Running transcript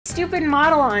stupid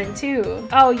model on too.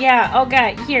 Oh yeah, oh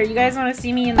god, here, you guys wanna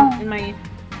see me in my...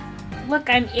 Look,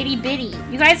 I'm itty bitty.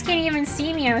 You guys can't even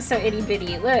see me, I'm so itty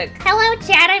bitty. Look. Hello,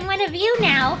 Chad, I'm one of you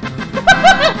now.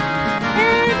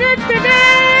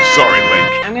 Sorry,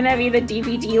 Link. I'm gonna be the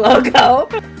DVD logo.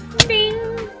 Ding,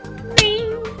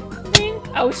 ding, ding.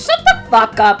 Oh, shut the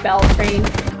fuck up, L-Train.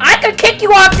 I could kick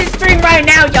you off this stream right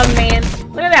now, young man.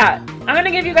 Look at that. I'm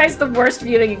gonna give you guys the worst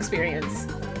viewing experience.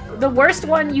 The worst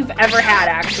one you've ever had,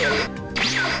 actually.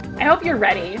 I hope you're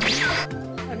ready.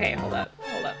 Okay, hold up.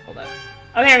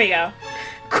 Oh, there we go.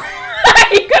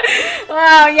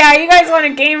 Wow, yeah, you guys want a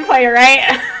gameplay,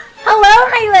 right? Hello,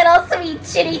 my little sweet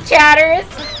chitty chatters.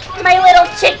 My little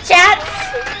chit chats.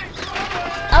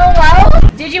 Oh, hello.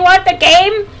 Did you want the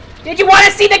game? Did you want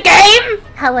to see the game?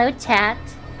 Hello, chat.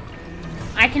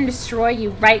 I can destroy you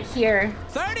right here.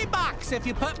 $30 if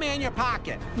you put me in your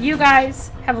pocket. You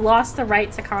guys have lost the right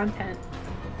to content.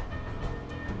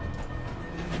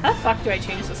 How the fuck do I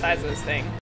change the size of this thing?